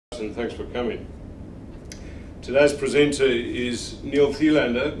and thanks for coming. Today's presenter is Neil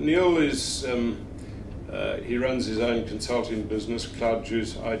Thielander. Neil is, he runs his own consulting business, Cloud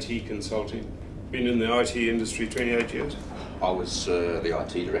Juice IT Consulting. Been in the IT industry 28 years? I was the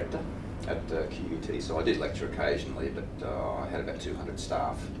IT director at QUT, so I did lecture occasionally, but I had about 200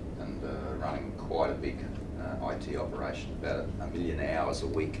 staff and running quite a big IT operation, about 1 million hours a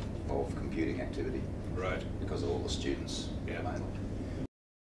week of computing activity. Right. Because of all the students, yeah. Mainly.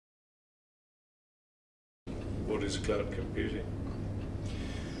 What is cloud computing?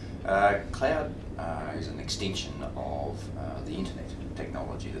 Cloud is an extension of the internet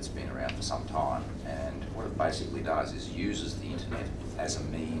technology that's been around for some time, and what it basically does is uses the internet as a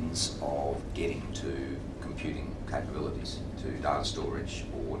means of getting to computing capabilities, to data storage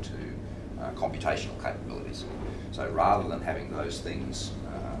or to computational capabilities. So rather than having those things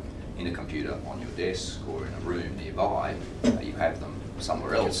in a computer on your desk or in a room nearby, you have them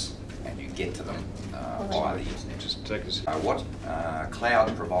somewhere else and you get to them via the internet. Just take us. What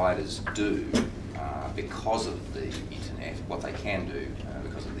cloud providers do because of the internet, what they can do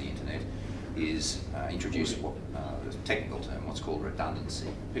because of the internet, is introduce what the technical term, what's called redundancy.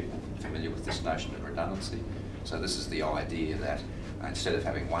 People familiar with this notion of redundancy? So this is the idea that instead of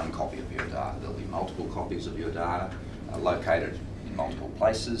having one copy of your data, there'll be multiple copies of your data located in multiple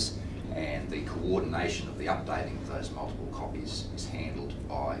places, and the coordination of the updating of those multiple copies is handled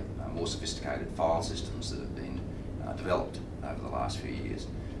by more sophisticated file systems that have been developed over the last few years.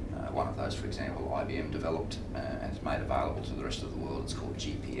 One of those, for example, IBM developed and is made available to the rest of the world. It's called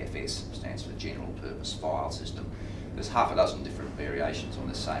GPFS, stands for General Purpose File System. There's half a dozen different variations on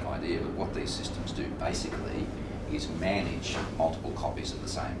this same idea, but what these systems do basically is manage multiple copies of the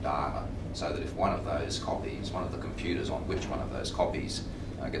same data, so that if one of those copies, one of the computers on which one of those copies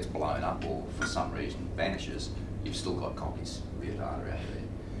gets blown up or for some reason vanishes, you've still got copies of your data out there.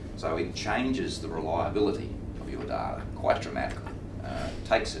 So it changes the reliability of your data quite dramatically.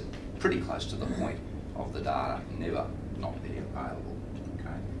 Takes it pretty close to the point of the data never not being available.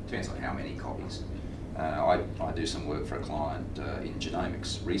 Okay? Depends on how many copies. I do some work for a client in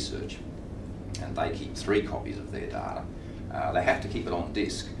genomics research, and they keep 3 copies of their data. They have to keep it on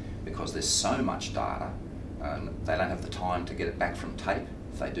disk because there's so much data and they don't have the time to get it back from tape.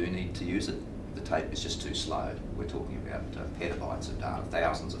 If they do need to use it, the tape is just too slow. We're talking about petabytes of data,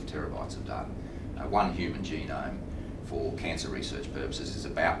 thousands of terabytes of data. One human genome for cancer research purposes is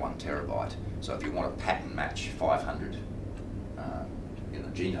about 1 terabyte. So if you want to pattern match 500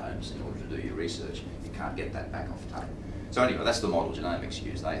 genomes in order to do your research, you can't get that back off tape. So anyway, that's the model genomics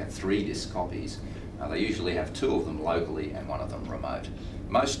use. They have 3 disk copies. They usually have 2 of them locally and 1 of them remote.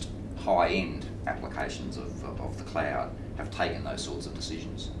 Most high-end applications of the cloud have taken those sorts of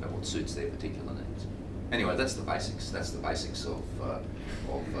decisions about what suits their particular needs. Anyway, that's the basics. That's the basics of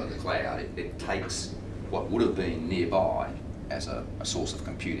the cloud. It takes what would have been nearby as a source of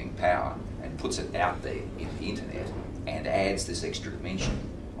computing power and puts it out there in the internet and adds this extra dimension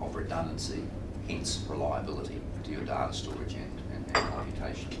of redundancy, hence reliability to your data storage and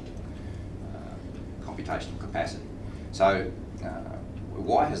computational capacity. So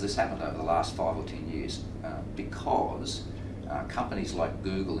why has this happened over the last 5 or 10 years? Because companies like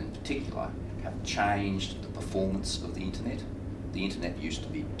Google in particular have changed the performance of the internet. The internet used to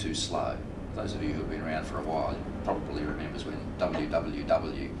be too slow. Those of you who have been around for a while probably remembers when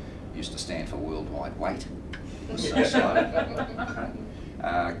www used to stand for World Wide Wait. It was so slow.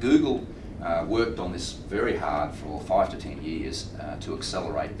 Okay. Google worked on this very hard for 5 to 10 years to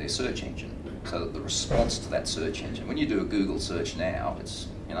accelerate their search engine, so that the response to that search engine, when you do a Google search now, it's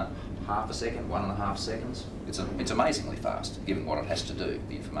half a second, 1.5 seconds. It's amazingly fast, given what it has to do,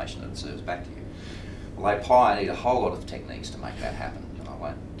 the information that it serves back to you. Well, they pioneered a whole lot of techniques to make that happen. And I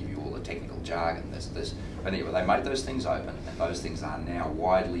won't give you all the technical jargon. But anyway, they made those things open, and those things are now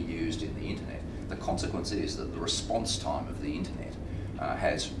widely used in the internet. The consequence is that the response time of the internet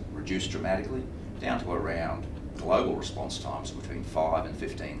has reduced dramatically, down to around global response times between 5 and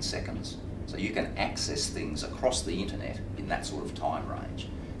 15 seconds. So you can access things across the internet in that sort of time range.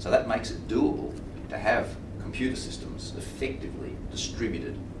 So that makes it doable to have computer systems effectively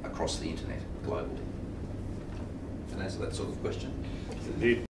distributed across the internet globally. Can I answer that sort of question?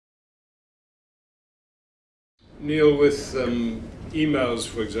 Indeed. Neil, with emails,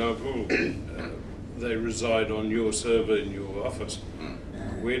 for example, they reside on your server in your office.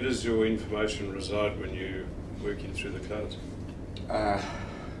 Where does your information reside when you're working through the clouds?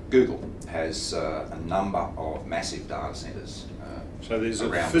 Google has a number of massive data centres. So there's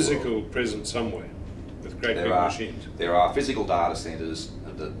a physical presence somewhere with great big machines. There are physical data centres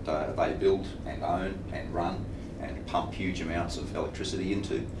that they build and own and run, and pump huge amounts of electricity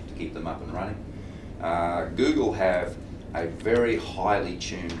into to keep them up and running. Google have a very highly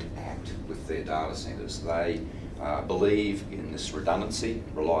tuned act with their data centres. They believe in this redundancy,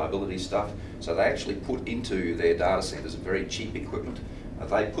 reliability stuff, so they actually put into their data centres very cheap equipment.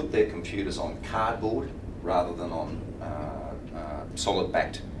 They put their computers on cardboard rather than on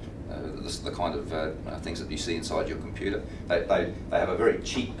solid-backed, the kind of things that you see inside your computer. They have a very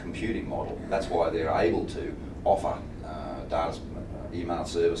cheap computing model. That's why they're able to offer email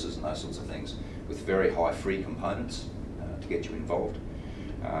services and those sorts of things with very high free components to get you involved.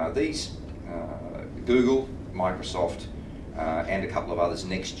 These Google, Microsoft, and a couple of others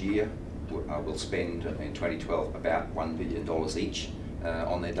next year will spend in 2012 about $1 billion each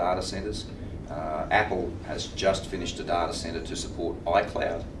on their data centres. Apple has just finished a data centre to support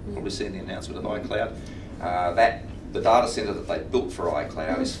iCloud. Probably seen the announcement of iCloud. The data centre that they built for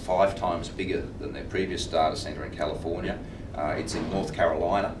iCloud is 5 times bigger than their previous data centre in California. It's in North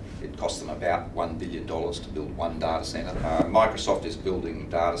Carolina. It cost them about $1 billion to build one data centre. Microsoft is building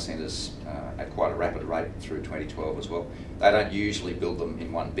data centres at quite a rapid rate through 2012 as well. They don't usually build them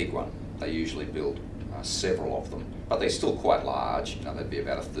in one big one. They usually build several of them, but they're still quite large. You know, they'd be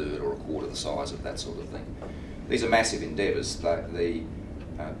about a third or a quarter the size of that sort of thing. These are massive endeavours.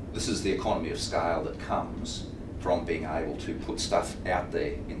 This is the economy of scale that comes from being able to put stuff out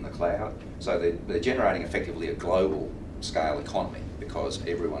there in the cloud. So they're generating effectively a global scale economy because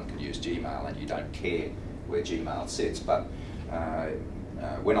everyone can use Gmail and you don't care where Gmail sits. But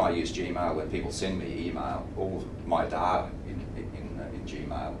when I use Gmail, when people send me email, all of my data in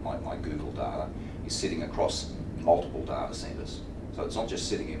Gmail, my Google data, is sitting across multiple data centres. So it's not just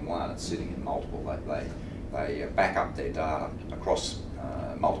sitting in one, it's sitting in multiple. They back up their data across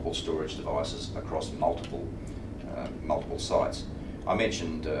multiple storage devices, across multiple sites. I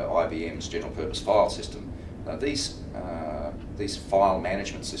mentioned IBM's general purpose file system. These file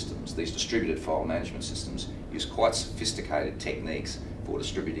management systems, these distributed file management systems, use quite sophisticated techniques for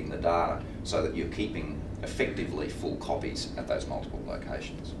distributing the data so that you're keeping effectively full copies at those multiple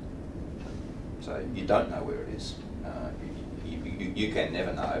locations. So you don't know where it is. You can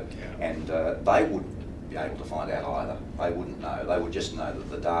never know, and they wouldn't be able to find out either. They wouldn't know. They would just know that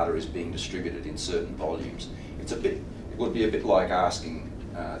the data is being distributed in certain volumes. It would be a bit like asking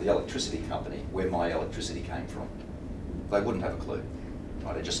the electricity company where my electricity came from. They wouldn't have a clue.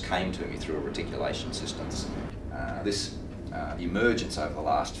 Right? It just came to me through a reticulation system. This emergence over the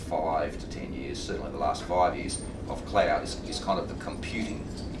last 5 to 10 years, certainly the last 5 years, of cloud is kind of the computing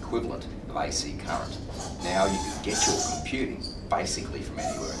equivalent of AC current. Now you can get your computing basically from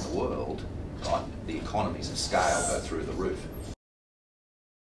anywhere in the world, right? The economies of scale go through the roof.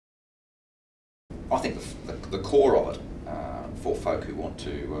 I think the core of it for folk who want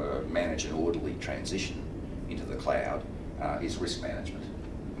to manage an orderly transition into the cloud is risk management.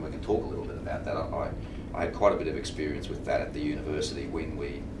 And we can talk a little bit about that. I had quite a bit of experience with that at the university when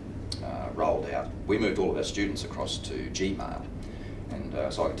we rolled out. We moved all of our students across to Gmail.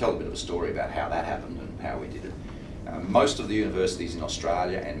 And so I can tell a bit of a story about how that happened and how we did it. Most of the universities in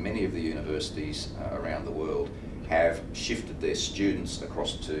Australia and many of the universities around the world have shifted their students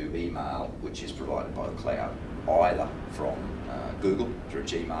across to email, which is provided by the cloud, either from Google through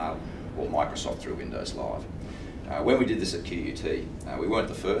Gmail or Microsoft through Windows Live. When we did this at QUT, we weren't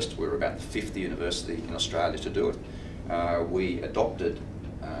the first, we were about the 5th university in Australia to do it. We adopted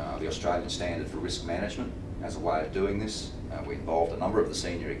the Australian Standard for Risk Management as a way of doing this. We involved a number of the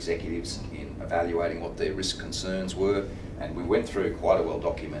senior executives in evaluating what their risk concerns were, and we went through quite a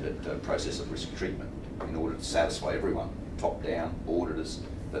well-documented process of risk treatment in order to satisfy everyone, top-down, auditors,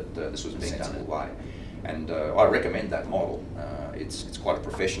 that this was being done in a way. And I recommend that model. It's quite a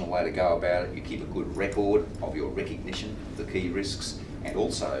professional way to go about it. You keep a good record of your recognition of the key risks and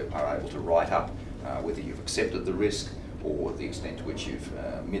also are able to write up whether you've accepted the risk or the extent to which you've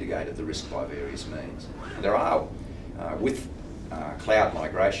mitigated the risk by various means. And there are, with cloud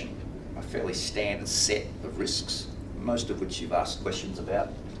migration, a fairly standard set of risks, most of which you've asked questions about.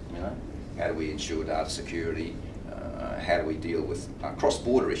 You know, how do we ensure data security? How do we deal with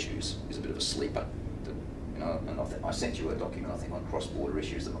cross-border issues? Is a bit of a sleeper. And I sent you a document, I think, on cross-border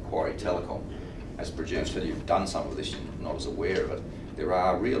issues that Macquarie Telecom has produced. But you've done some of this, you're not as aware of it. There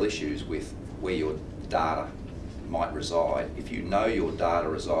are real issues with where your data might reside. If you know your data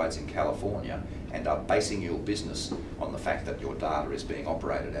resides in California and are basing your business on the fact that your data is being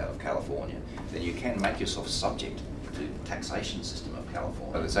operated out of California, then you can make yourself subject to the taxation system of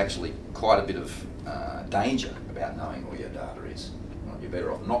California. But there's actually quite a bit of danger about knowing where your data is. You're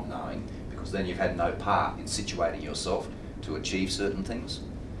better off not knowing, because then you've had no part in situating yourself to achieve certain things.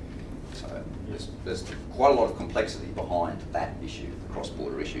 So there's quite a lot of complexity behind that issue, the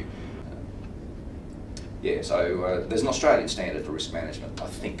cross-border issue. So there's an Australian standard for risk management. I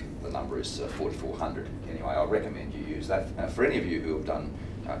think the number is 4400. Anyway, I recommend you use that. For any of you who have done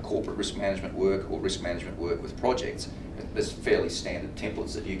corporate risk management work or risk management work with projects, there's fairly standard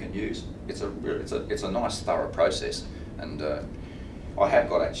templates that you can use. It's a nice, thorough process, and I have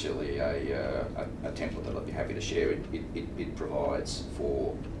got actually a template that I'd be happy to share. It provides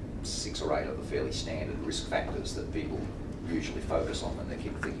for 6 or 8 of the fairly standard risk factors that people usually focus on when they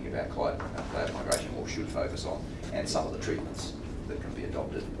keep thinking about cloud migration, or should focus on, and some of the treatments that can be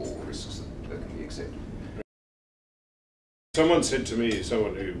adopted or risks that can be accepted. Someone said to me,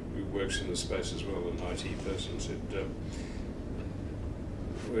 someone who works in the space as well, an IT person, said,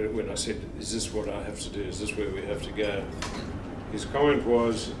 when I said, is this what I have to do, is this where we have to go? His comment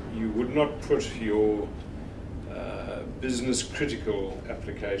was, you would not put your business critical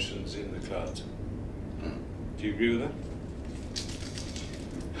applications in the cloud. Do you agree with that?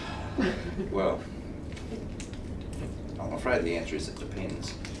 Well, I'm afraid the answer is it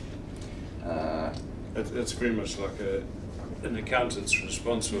depends. That's very much like an accountant's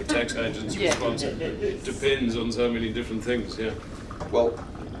response or a tax agent's response. It depends on so many different things, yeah. Well,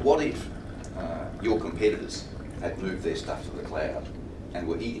 what if your competitors had moved their stuff to the cloud and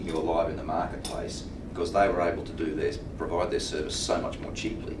were eating you alive in the marketplace because they were able to provide their service so much more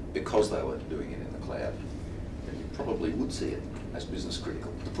cheaply because they were doing it in the cloud? Then you probably would see it as business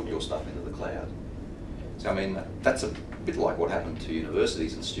critical to put your stuff into the cloud. So I mean, that's a bit like what happened to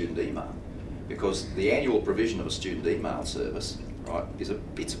universities and student email, because the annual provision of a student email service, right, it's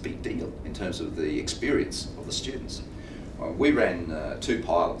a big deal in terms of the experience of the students. We ran 2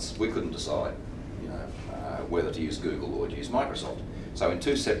 pilots. We couldn't decide, whether to use Google or to use Microsoft. So in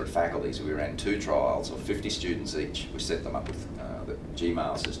 2 separate faculties, we ran 2 trials of 50 students each. We set them up with the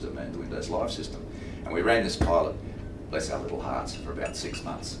Gmail system and the Windows Live system, and we ran this pilot, bless our little hearts, for about 6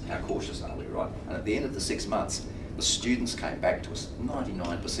 months. How cautious are we, right? And at the end of the 6 months, the students came back to us,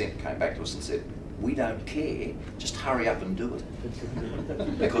 99% came back to us and said, we don't care, just hurry up and do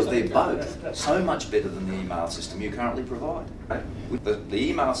it. Because they're both so much better than the email system you currently provide. The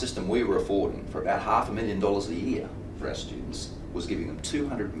email system we were affording for about $500,000 a year for our students was giving them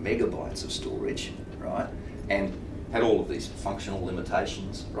 200 megabytes of storage, right? And had all of these functional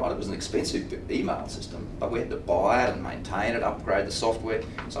limitations, right? It was an expensive email system, but we had to buy it and maintain it, upgrade the software.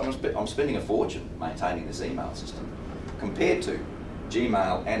 So I'm spending a fortune maintaining this email system, compared to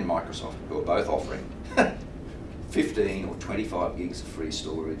Gmail and Microsoft, who are both offering 15 or 25 gigs of free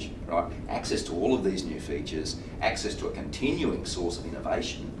storage, right? Access to all of these new features, access to a continuing source of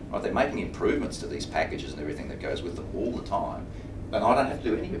innovation, right? They're making improvements to these packages and everything that goes with them all the time, and I don't have to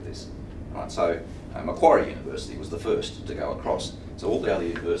do any of this, right? So Macquarie University was the first to go across. So all the other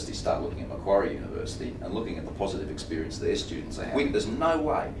universities start looking at Macquarie University and looking at the positive experience their students are having. There's no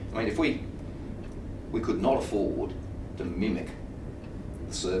way, I mean, if we could not afford to mimic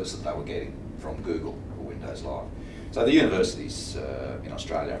the service that they were getting from Google or Windows Live. So the universities in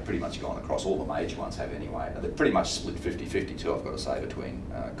Australia have pretty much gone across, all the major ones have anyway, and they're pretty much split 50-50 too, I've got to say, between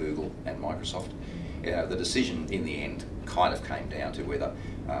Google and Microsoft. The decision in the end kind of came down to whether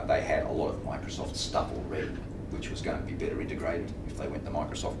they had a lot of Microsoft stuff already, which was going to be better integrated if they went the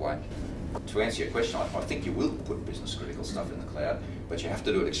Microsoft way. To answer your question, I think you will put business critical stuff in the cloud, but you have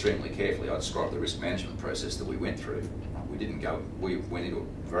to do it extremely carefully. I described the risk management process that we went through. We went into it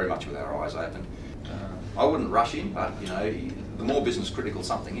very much with our eyes open. I wouldn't rush in, but the more business critical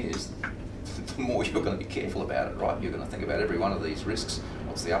something is, the more you're going to be careful about it, right? You're going to think about every one of these risks.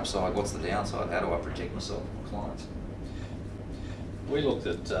 What's the upside? What's the downside? How do I protect myself and clients? We looked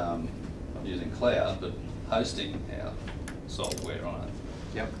at not using cloud, but hosting our software on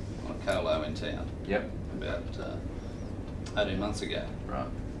a colo in town. Yep. About 18 months ago. Right.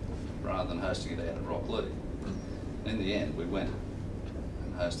 Rather than hosting it out at Rocklea. In the end, we went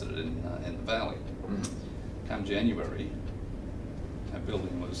and hosted it in the valley. Come January, our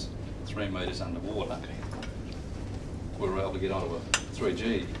building was 3 metres underwater. We were able to get onto a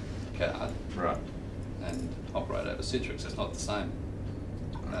 3G card, right, and operate over Citrix. It's not the same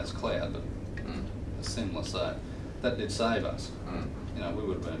as cloud, but it's similar. So that did save us. We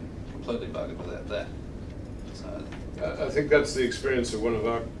would have been completely buggered without that. So I think that's the experience of one of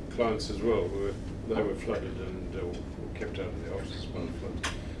our clients as well. They were flooded and were kept out of the offices by the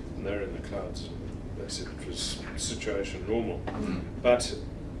flood, and they're in the clouds. They said it was situation normal, but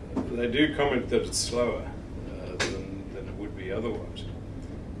they do comment that it's slower than it would be otherwise.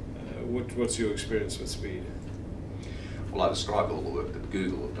 What's your experience with speed? Well, I described all the work that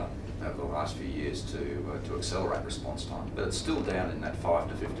Google have done over the last few years to accelerate response time, but it's still down in that 5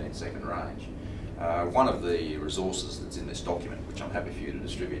 to 15 second range. One of the resources that's in this document, which I'm happy for you to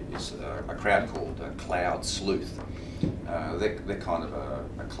distribute, is a crowd called Cloud Sleuth. They're kind of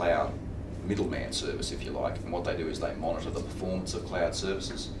a cloud middleman service, if you like, and what they do is they monitor the performance of cloud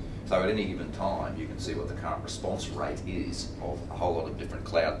services. So at any given time, you can see what the current response rate is of a whole lot of different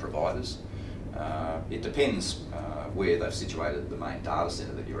cloud providers. It depends where they've situated the main data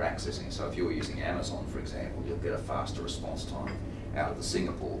center that you're accessing. So if you're using Amazon, for example, you'll get a faster response time out of the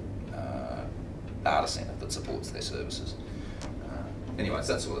Singapore data center that supports their services. Anyway, it's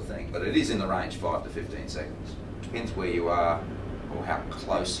that sort of thing. But it is in the range 5 to 15 seconds. Depends where you are or how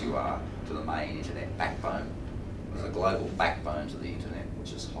close you are to the main internet backbone. There's a global backbone to the internet,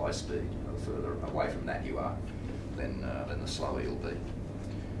 which is high speed. The further away from that you are, then the slower you'll be.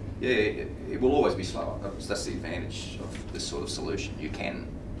 Yeah, it will always be slower. That's the advantage of this sort of solution. You can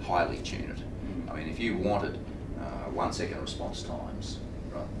highly tune it. I mean, if you wanted 1 second response times,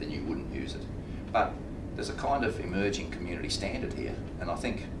 right, then you wouldn't use it. But there's a kind of emerging community standard here, and I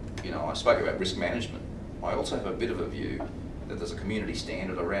think, you know, I spoke about risk management. I also have a bit of a view that there's a community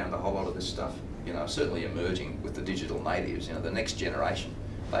standard around a whole lot of this stuff. You know, certainly emerging with the digital natives, you know, the next generation,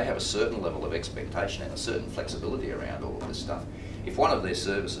 they have a certain level of expectation and a certain flexibility around all of this stuff. If one of their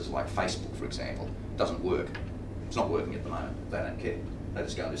services, like Facebook, for example, doesn't work, it's not working at the moment, they don't care. They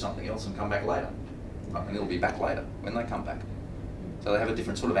just go and do something else and come back later. And it'll be back later when they come back. So they have a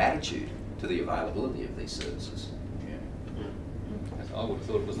different sort of attitude to the availability of these services. Yeah. I would have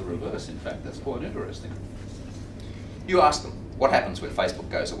thought it was the reverse, in fact. That's quite interesting. You ask them, what happens when Facebook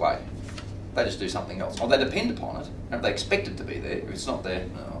goes away? They just do something else. Or they depend upon it, and they expect it to be there. If it's not there,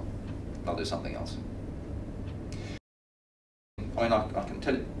 no, they'll do something else. I mean, I can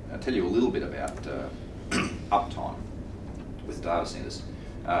tell you a little bit about uptime with data centres.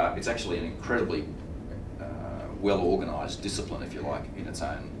 It's actually an incredibly well-organised discipline, if you like, in its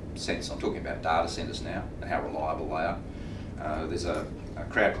own sense. I'm talking about data centres now and how reliable they are. There's a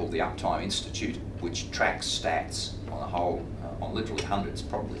crowd called the Uptime Institute, which tracks stats on a whole, on literally hundreds,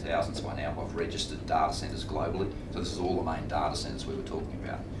 probably thousands by now, of registered data centres globally. So this is all the main data centres we were talking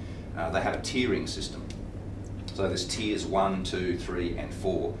about. They have a tiering system. So there's tiers 1, 2, 3 and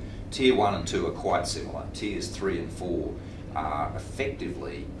 4. Tier 1 and 2 are quite similar. Tiers 3 and 4 are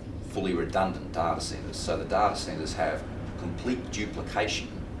effectively fully redundant data centres. So the data centres have complete duplication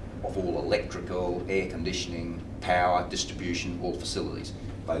of all electrical, air conditioning, power, distribution, all facilities.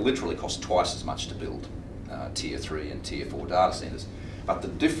 They literally cost twice as much to build Tier 3 and Tier 4 data centres. But the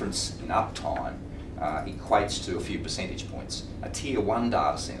difference in uptime equates to a few percentage points. A Tier 1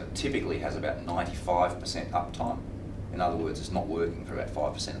 data centre typically has about 95% uptime. In other words, it's not working for about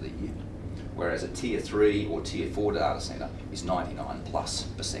 5% of the year. Whereas a Tier 3 or Tier 4 data centre is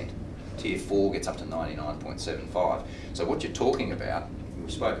 99+%. Tier 4 gets up to 99.75. So what you're talking about, we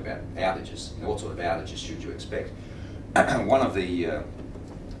spoke about outages. You know, what sort of outages should you expect? One of the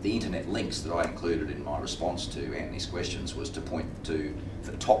internet links that I included in my response to Anthony's questions was to point to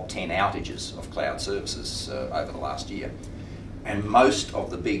the top 10 outages of cloud services over the last year. And most of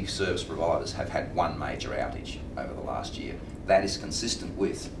the big service providers have had one major outage over the last year. That is consistent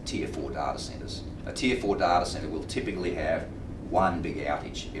with Tier 4 data centres. A Tier 4 data centre will typically have one big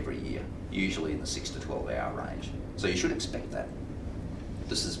outage every year, usually in the 6 to 12 hour range. So you should expect that.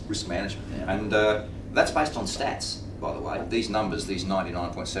 This is risk management now. And that's based on stats, by the way. These numbers, these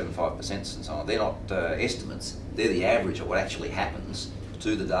 99.75% and so on, they're not estimates. They're the average of what actually happens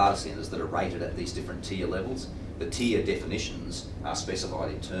to the data centres that are rated at these different tier levels. The tier definitions are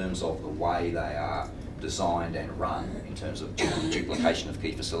specified in terms of the way they are designed and run in terms of duplication of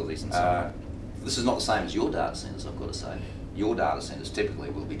key facilities and so on. This is not the same as your data centres, I've got to say. Your data centres typically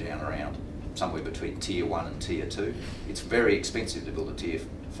will be down around somewhere between Tier 1 and Tier 2. It's very expensive to build a Tier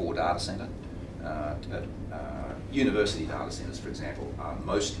 4 data centre. University data centres, for example, are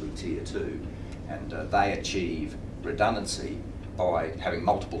mostly Tier 2, and they achieve redundancy by having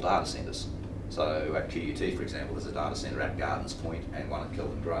multiple data centres. So at QUT, for example, there's a data centre at Gardens Point and one at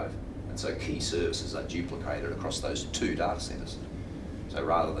Kelvin Grove. And so key services are duplicated across those two data centres. So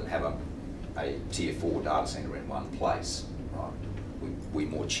rather than have a Tier 4 data centre in one place, right, we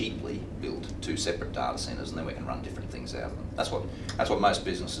more cheaply build two separate data centres and then we can run different things out of them. That's what most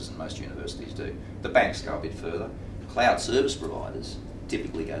businesses and most universities do. The banks go a bit further. Cloud service providers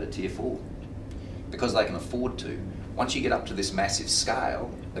typically go to Tier 4 because they can afford to. Once you get up to this massive scale,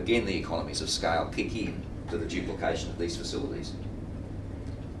 again the economies of scale kick in to the duplication of these facilities.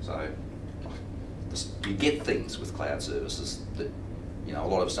 So you get things with cloud services that, you know, a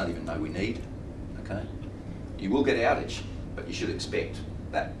lot of us don't even know we need. Okay, you will get outage, but you should expect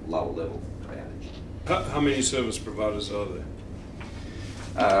that lower level of outage. How many service providers are there?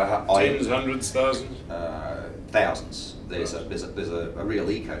 Tens, hundreds, thousands? Thousands. There's a real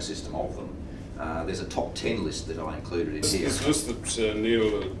ecosystem of them. There's a top 10 list that I included in here. This list that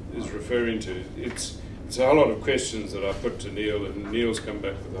Neil is referring to, it's a whole lot of questions that I put to Neil, and Neil's come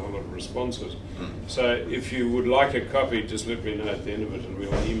back with a whole lot of responses. So if you would like a copy, just let me know at the end of it and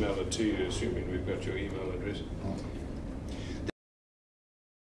we'll email it to you, assuming we've got your email address.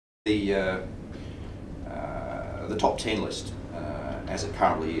 The top 10 list, as it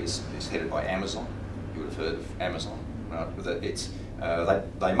currently is headed by Amazon. You would have heard of Amazon, right?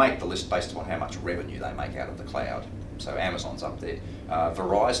 They make the list based on how much revenue they make out of the cloud. So Amazon's up there.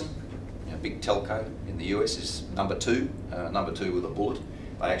 Verizon, big telco in the US, is number two with a bullet.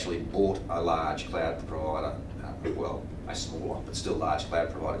 They actually bought a large cloud provider, well, a smaller but still large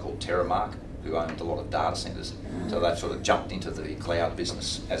cloud provider called Terramark, who owned a lot of data centres. So they've sort of jumped into the cloud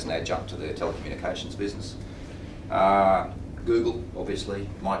business as an adjunct to their telecommunications business. Google, obviously,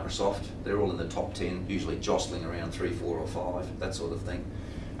 Microsoft, they're all in the top 10, usually jostling around 3, 4 or 5, that sort of thing.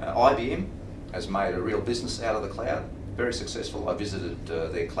 IBM has made a real business out of the cloud, very successful. I visited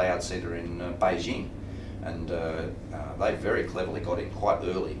their cloud centre in Beijing, and they very cleverly got in quite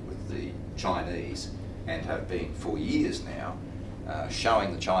early with the Chinese and have been for years now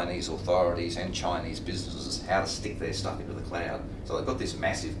showing the Chinese authorities and Chinese businesses how to stick their stuff into the cloud. So they've got this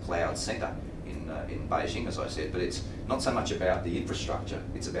massive cloud centre in Beijing, as I said, but it's not so much about the infrastructure,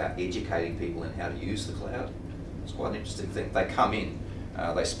 it's about educating people in how to use the cloud. It's quite an interesting thing. They come in,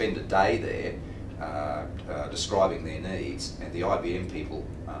 they spend a day there describing their needs, and the IBM people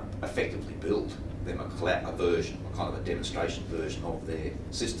effectively build them a version, a kind of a demonstration version of their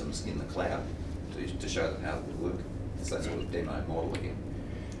systems in the cloud to show them how it would work. It's that sort of demo model again.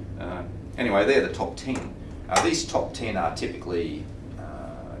 Anyway, they're the top 10. These top 10 are typically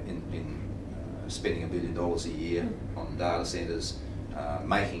spending $1 billion a year on data centres,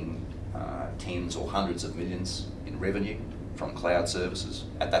 making tens or hundreds of millions in revenue from cloud services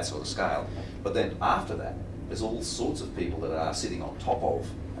at that sort of scale. But then after that, there's all sorts of people that are sitting on top of.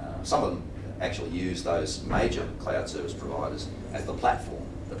 Some of them actually use those major cloud service providers as the platform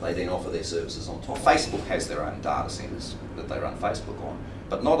that they then offer their services on top. Facebook has their own data centres that they run Facebook on,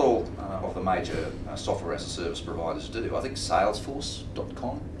 but not all of the major software as a service providers do. I think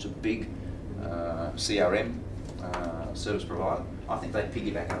Salesforce.com is a big CRM service provider. I think they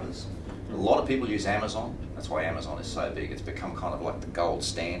piggyback others. A lot of people use Amazon. That's why Amazon is so big. It's become kind of like the gold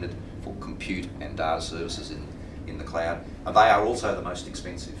standard for compute and data services in the cloud. And they are also the most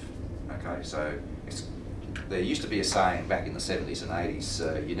expensive. Okay, so there used to be a saying back in the 70s and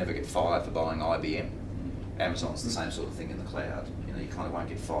 80s, you never get fired for buying IBM. Amazon's the same sort of thing in the cloud. You kind of won't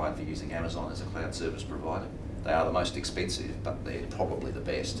get fired for using Amazon as a cloud service provider. They are the most expensive, but they're probably the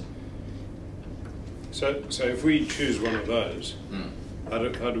best. So if we choose one of those, how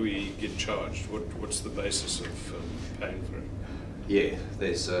do we get charged? What's the basis of paying for it? Yeah,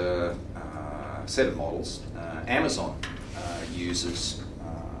 there's a set of models. Amazon uses,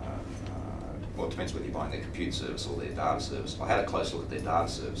 well, it depends whether you're buying their compute service or their data service. I had a close look at their data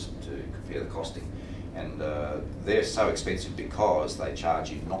service to compare the costing, and they're so expensive because they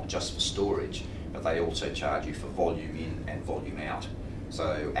charge you not just for storage, but they also charge you for volume in and volume out.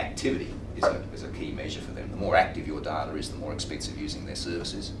 So activity is a key measure for them. The more active your data is, the more expensive using their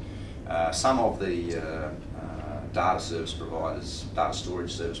services. Some of the data service providers, data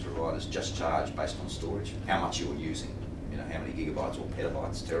storage service providers, just charge based on storage, how much you're using, how many gigabytes or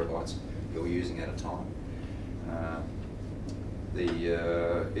petabytes, terabytes you're using at a time.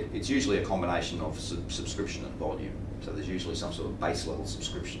 It's usually a combination of subscription and volume. So there's usually some sort of base level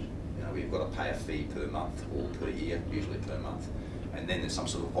subscription. Where you've got to pay a fee per month or per year, usually per month. And then there's some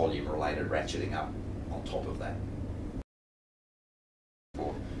sort of volume-related ratcheting up on top of that.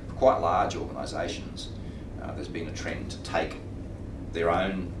 For quite large organisations, there's been a trend to take their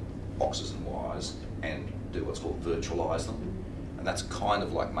own boxes and wires and do what's called virtualise them. And that's kind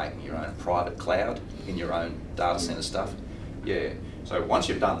of like making your own private cloud in your own data centre stuff. Yeah, so once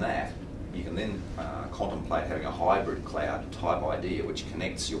you've done that, you can then contemplate having a hybrid cloud type idea which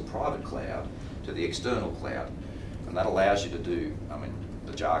connects your private cloud to the external cloud. And that allows you to do,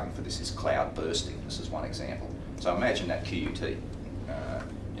 the jargon for this is cloud bursting. This is one example. So imagine that QUT.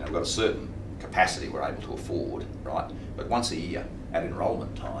 We've got a certain capacity we're able to afford, right? But once a year, at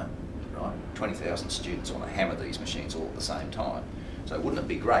enrolment time, right, 20,000 students want to hammer these machines all at the same time. So wouldn't it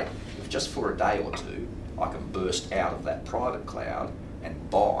be great if just for a day or two, I can burst out of that private cloud and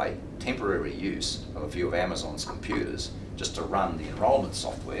buy temporary use of a few of Amazon's computers just to run the enrolment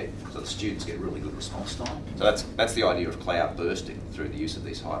software so the students get really good response time. So that's the idea of cloud bursting through the use of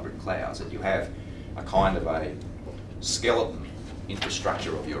these hybrid clouds, that you have a kind of a skeleton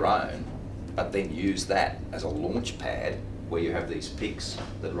infrastructure of your own, but then use that as a launch pad where you have these peaks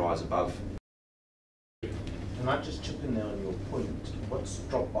that rise above. Can I just chip in there on your point? What's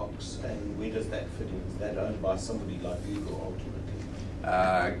Dropbox and where does that fit in? Is that owned by somebody like Google ultimately?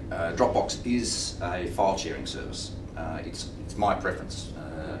 Dropbox is a file sharing service. It's my preference.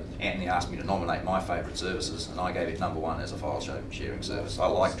 Anthony asked me to nominate my favourite services, and I gave it #1 as a file sharing service. I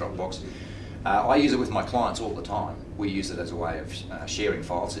like Dropbox. I use it with my clients all the time. We use it as a way of sharing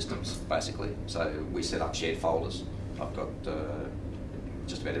file systems, basically. So we set up shared folders. I've got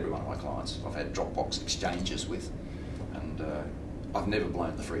just about every one of my clients I've had Dropbox exchanges with, and I've never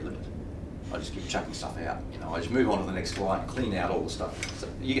blown the free limit. I just keep chucking stuff out. You know, I just move on to the next client, clean out all the stuff. So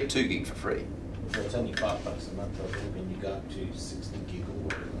you get 2 gig for free. So it's only $5 a month, I think, when you go up to 60 gig or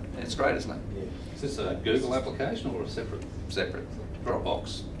whatever. It's great, isn't it? Yeah. Is this a Google application or a separate? Separate.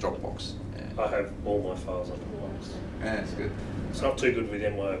 Dropbox. Dropbox. Yeah. I have all my files on Dropbox. Yeah, it's good. It's not too good with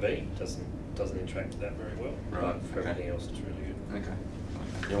MYOB. Doesn't interact with that very well. Right, But for okay. everything else, it's really good.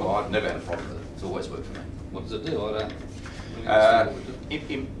 Okay. Well, I've never had a problem with it. It's always worked for me. What does it do? I don't really understand what it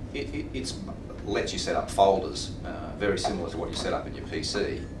does. It's lets you set up folders, very similar to what you set up in your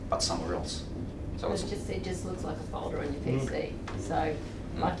PC, but somewhere else. So it's It just looks like a folder on your PC. So,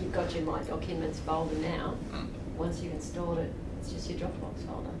 like you've got your My Documents folder now, once you've installed it, it's just your Dropbox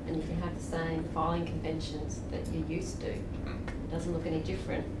folder. And you can have the same filing conventions that you used to. It doesn't look any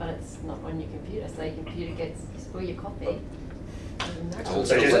different, but it's not on your computer. So your computer gets, you spill your copy. It's all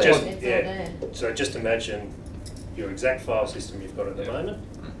So still just, there. It's all yeah. there. So just imagine your exact file system you've got at the moment,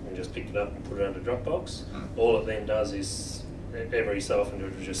 and just picked it up and put it under Dropbox. All it then does is every so often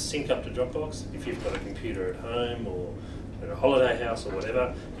it will just sync up to Dropbox. If you've got a computer at home or at a holiday house or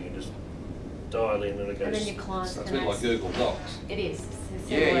whatever, you can just dial in and it goes. And then your clients So it's a can bit like access. Google Docs. It is. It's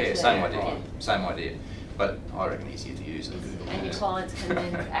Yeah, similar yeah, to same that, idea. yeah. Same idea. But I reckon easier to use than Google. And your clients can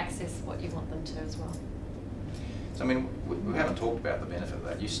then access what you want them to as well. So I mean, we haven't talked about the benefit of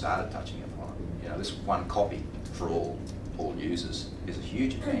that. You started touching upon it. You know, this one copy for all users is a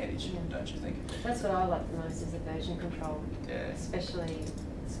huge advantage, don't you think? That's what I like the most is the version control. Yeah. Especially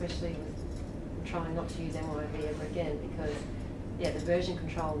with trying not to use MYOB ever again, because the version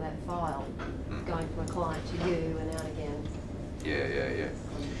control of that file going from a client to you and out again. Yeah.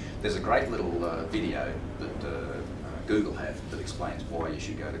 There's a great little video that Google have that explains why you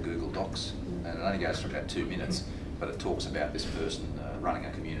should go to Google Docs, and it only goes for about 2 minutes, but it talks about this person running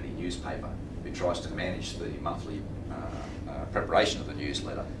a community newspaper who tries to manage the monthly preparation of the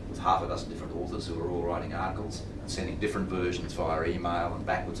newsletter with half a dozen different authors who are all writing articles and sending different versions via email and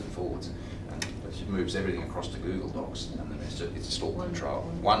backwards and forwards. And it moves everything across to Google Docs, and then it's all control.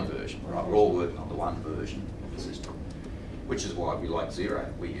 One version, right? We're all working on the one version of the system, which is why we like Xero.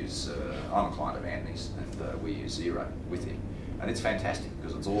 We use, I'm a client of Anthony's, and we use Xero with him. And it's fantastic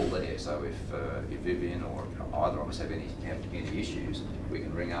because it's all there. So if Vivian or either of us have any issues, we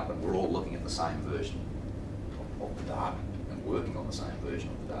can ring up and we're all looking at the same version of the data and working on the same version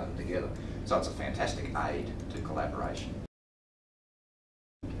of the data together. So it's a fantastic aid to collaboration.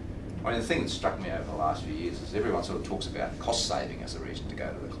 I mean, the thing that struck me over the last few years is everyone sort of talks about cost saving as a reason to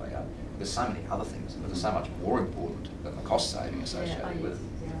go to the cloud. There's so many other things that are so much more important than the cost saving associated with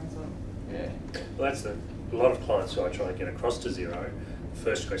it. Xero as well. Yeah. Well, that's a lot of clients who I try and get across to Xero. The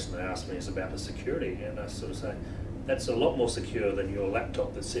first question they ask me is about the security, and I sort of say, that's a lot more secure than your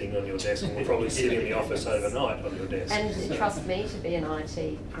laptop that's sitting on your desk and will probably sit in the office overnight on your desk. And trust me to be an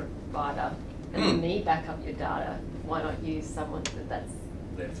IT provider and let me back up your data. Why not use someone that's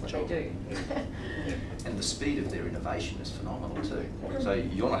what they do? Yeah. And the speed of their innovation is phenomenal too. So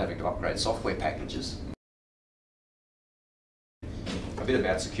you're not having to upgrade software packages. A bit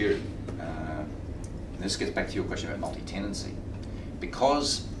about security. This gets back to your question about multi-tenancy.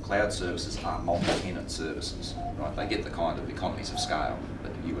 Because cloud services are multi-tenant services, right? They get the kind of economies of scale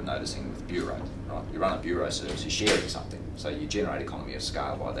that you were noticing with Bureau, right? You run a Bureau service, you're sharing something, so you generate economy of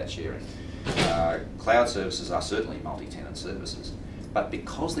scale by that sharing. Cloud services are certainly multi-tenant services, but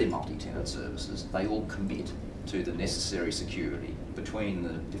because they're multi-tenant services, they all commit to the necessary security between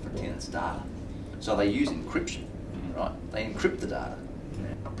the different tenants' data. So they use encryption, right? They encrypt the data,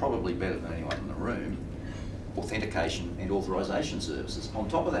 probably better than anyone in the room. Authentication and authorization services on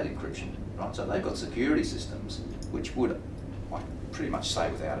top of that encryption, right? So they've got security systems which would, I pretty much say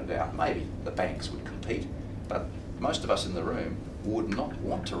without a doubt, maybe the banks would compete, but most of us in the room would not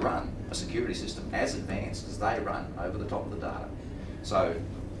want to run a security system as advanced as they run over the top of the data. So,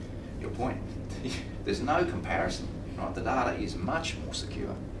 your point, there's no comparison, right? The data is much more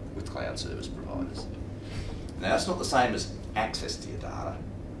secure with cloud service providers. Now, that's not the same as access to your data,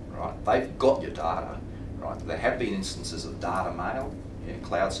 right? They've got your data, right? There have been instances of data mail,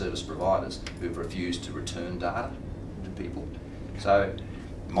 cloud service providers who've refused to return data to people. So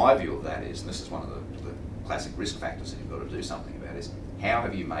my view of that is, and this is one of the classic risk factors that you've got to do something about, is how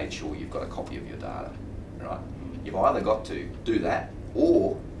have you made sure you've got a copy of your data, right? You've either got to do that,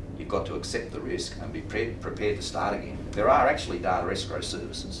 or you've got to accept the risk and be prepared to start again. There are actually data escrow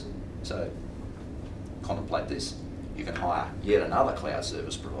services, so contemplate this. You can hire yet another cloud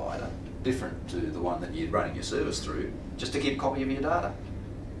service provider, different to the one that you're running your service through, just to keep a copy of your data.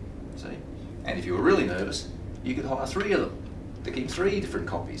 See? And if you were really nervous, you could hire 3 of them to keep 3 different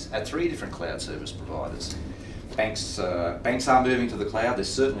copies at 3 different cloud service providers. Banks are moving to the cloud. They're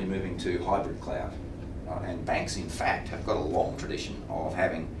certainly moving to hybrid cloud. Right? And banks, in fact, have got a long tradition of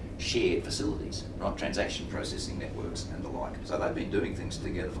having shared facilities, right? Transaction processing networks and the like. So they've been doing things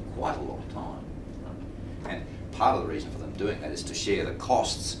together for quite a long time. Right? And part of the reason for them doing that is to share the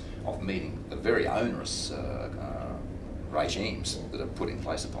costs of meeting the very onerous regimes that are put in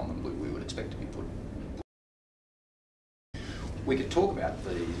place upon them that we would expect to be put. We could talk about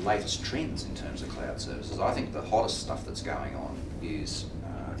the latest trends in terms of cloud services. I think the hottest stuff that's going on is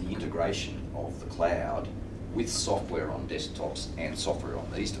the integration of the cloud with software on desktops and software on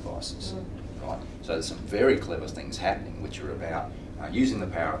these devices. Right? So there's some very clever things happening which are about using the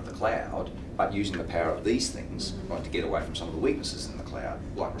power of the cloud, but using the power of these things, right, to get away from some of the weaknesses in the cloud,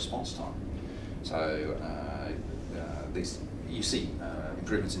 like response time. So you see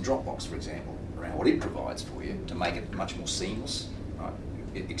improvements in Dropbox, for example, around what it provides for you to make it much more seamless, right,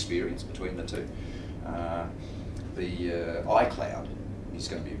 experience between the two. The iCloud is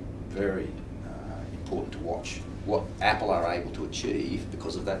going to be very important to watch what Apple are able to achieve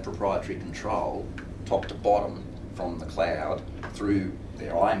because of that proprietary control, top to bottom, from the cloud through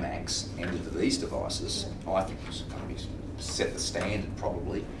their iMacs and into these devices. I think it's going to be set the standard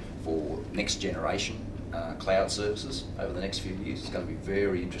probably for next generation cloud services over the next few years. It's going to be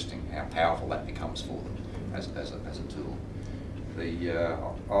very interesting how powerful that becomes for them as a tool.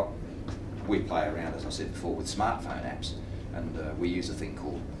 We play around, as I said before, with smartphone apps, and we use a thing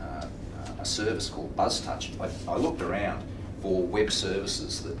called a service called BuzzTouch. I looked around for web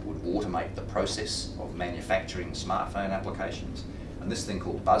services that would automate the process of manufacturing smartphone applications, and this thing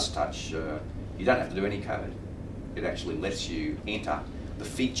called BuzzTouch, you don't have to do any code. It actually lets you enter the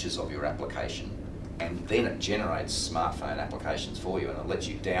features of your application, and then it generates smartphone applications for you, and it lets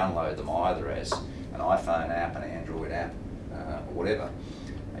you download them either as an iPhone app, an Android app, or whatever.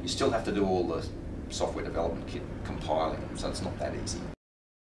 And you still have to do all the software development kit compiling them, so it's not that easy.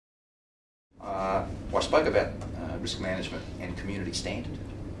 I spoke about risk management and community standard.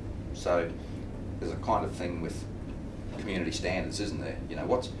 So there's a kind of thing with community standards, isn't there? You know,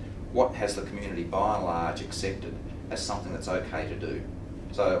 what has the community by and large accepted as something that's okay to do?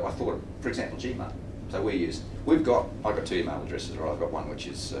 So I thought, for example, Gmail. So I've got 2 email addresses, right? I've got one which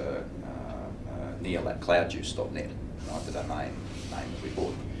is neil@cloudjuice.net, right, the domain name that we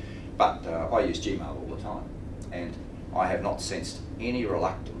bought. But I use Gmail all the time, and I have not sensed any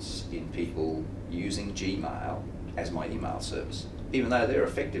reluctance in people using Gmail as my email service, even though they're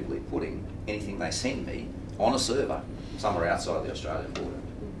effectively putting anything they send me on a server somewhere outside the Australian border.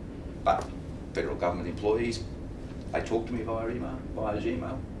 But federal government employees, they talk to me via email, via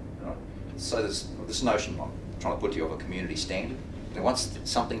Gmail. Right? So there's this notion I'm trying to put to you of a community standard. Now, once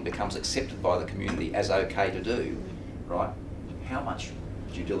something becomes accepted by the community as okay to do, right, how much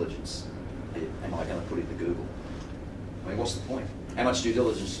due diligence am I going to put into Google? I mean, what's the point? How much due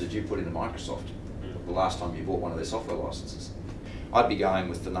diligence did you put into Microsoft the last time you bought one of their software licenses? I'd be going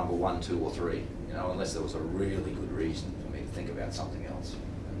with the number 1, 2 or 3, you know, unless there was a really good reason for me to think about something else.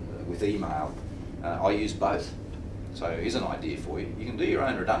 And with email, I use both. So here's an idea for you. You can do your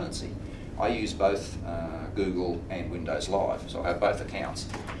own redundancy. I use both Google and Windows Live, so I have both accounts.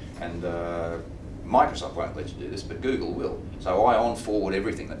 And Microsoft won't let you do this, but Google will. So I on-forward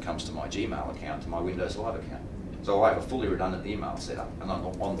everything that comes to my Gmail account to my Windows Live account. So I have a fully redundant email set up, and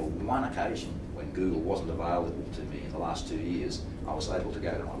on the one occasion when Google wasn't available to me in the last 2 years, I was able to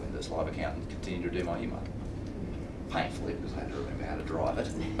go to my Windows Live account and continue to do my email. Painfully, because I had to remember how to drive it,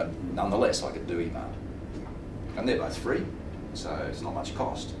 but nonetheless I could do email. And they're both free, so it's not much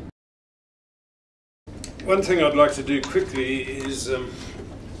cost. One thing I'd like to do quickly is,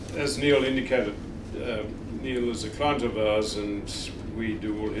 as Neil indicated, Neil is a client of ours and we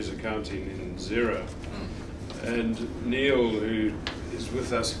do all his accounting in Xero. And Neil, who is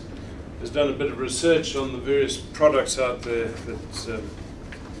with us, has done a bit of research on the various products out there that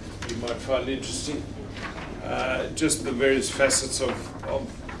you might find interesting. just the various facets of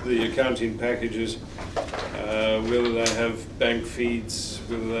the accounting packages. Will they have bank feeds?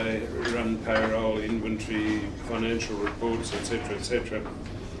 Will they run payroll, inventory, financial reports, etc., etc.?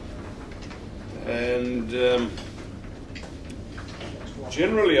 And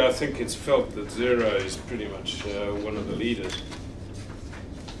generally, I think it's felt that Xero is pretty much one of the leaders.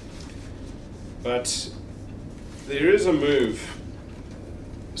 But there is a move.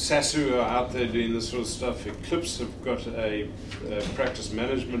 SASU are out there doing this sort of stuff. Eclipse have got a practice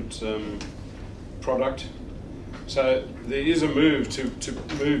management product. So there is a move to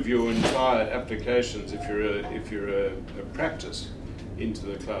move your entire applications, if you're a practice, into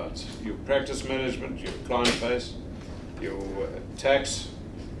the clouds. Your practice management, your client base, your tax,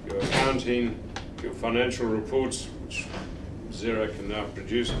 your accounting, your financial reports, which Xero can now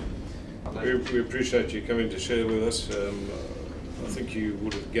produce. We appreciate you coming to share with us. I think you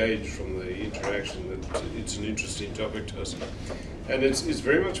would have gauged from the interaction that it's an interesting topic to us, and it's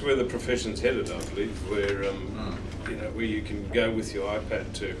very much where the profession's headed, I believe, where where you can go with your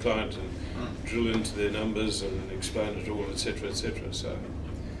iPad to a client and drill into their numbers and explain it all, etc., etc. So,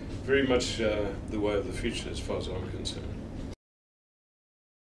 very much the way of the future, as far as I'm concerned.